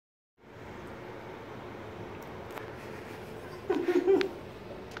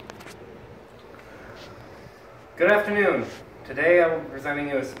Good afternoon. Today I will be presenting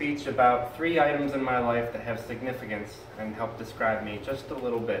you a speech about 3 items in my life that have significance and help describe me just a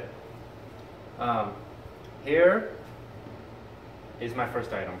little bit. Here is my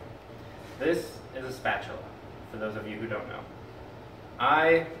first item. This is a spatula, for those of you who don't know.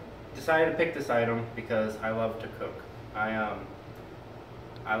 I decided to pick this item because I love to cook. I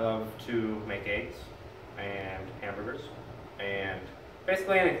love to make eggs and hamburgers and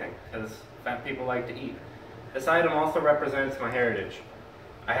basically anything, because fat people like to eat. This item also represents my heritage.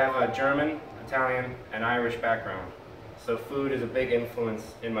 I have a German, Italian, and Irish background, so food is a big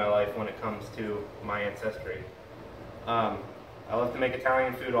influence in my life when it comes to my ancestry. I love to make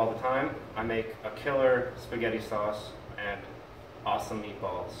Italian food all the time. I make a killer spaghetti sauce and awesome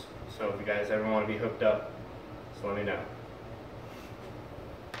meatballs. So if you guys ever want to be hooked up, just let me know.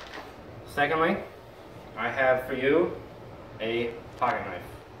 Secondly, I have for you a pocket knife.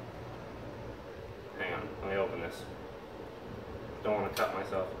 Hang on, let me open this. Don't want to cut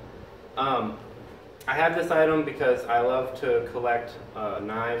myself. I have this item because I love to collect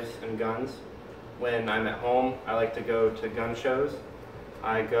knives and guns. When I'm at home, I like to go to gun shows.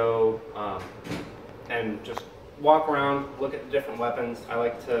 I go and just walk around, look at the different weapons. I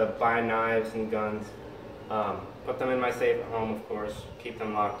like to buy knives and guns, put them in my safe at home, of course, keep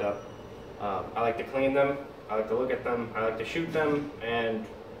them locked up. I like to clean them, I like to look at them, I like to shoot them, and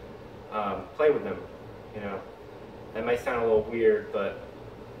play with them. You know, that might sound a little weird, but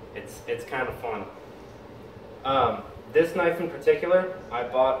it's kind of fun. This knife in particular, I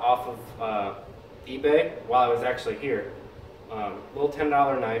bought off of eBay while I was actually here. Little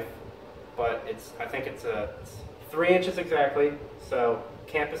 $10 knife, but I think it's 3 inches exactly, so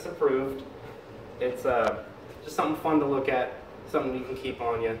campus approved. It's just something fun to look at, something you can keep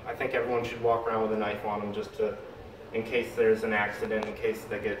on you. I think everyone should walk around with a knife on them just in case there's an accident, in case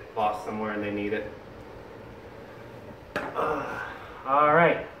they get lost somewhere and they need it.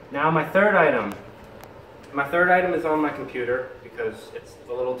 Alright, now my third item. My third item is on my computer because it's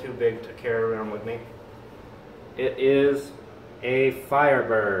a little too big to carry around with me. It is a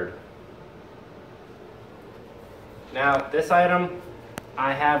Firebird. Now this item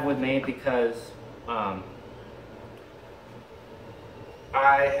I have with me because I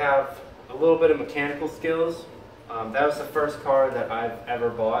have a little bit of mechanical skills. That was the first car that I've ever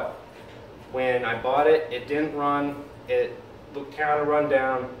bought. When I bought it, it didn't run. It looked kind of run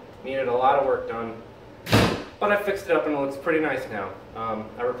down, needed a lot of work done. But I fixed it up and it looks pretty nice now.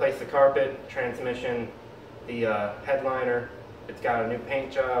 I replaced the carpet, transmission, the headliner. It's got a new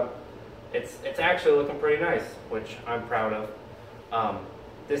paint job. It's actually looking pretty nice, which I'm proud of.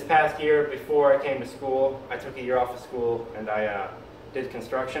 This past year, before I came to school, I took a year off of school and I did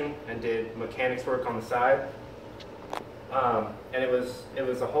construction and did mechanics work on the side. And it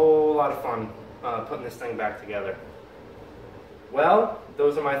was a whole lot of fun putting this thing back together. Well,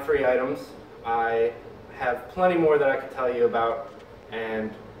 those are my 3 items. I have plenty more that I could tell you about, and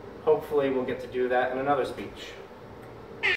hopefully we'll get to do that in another speech.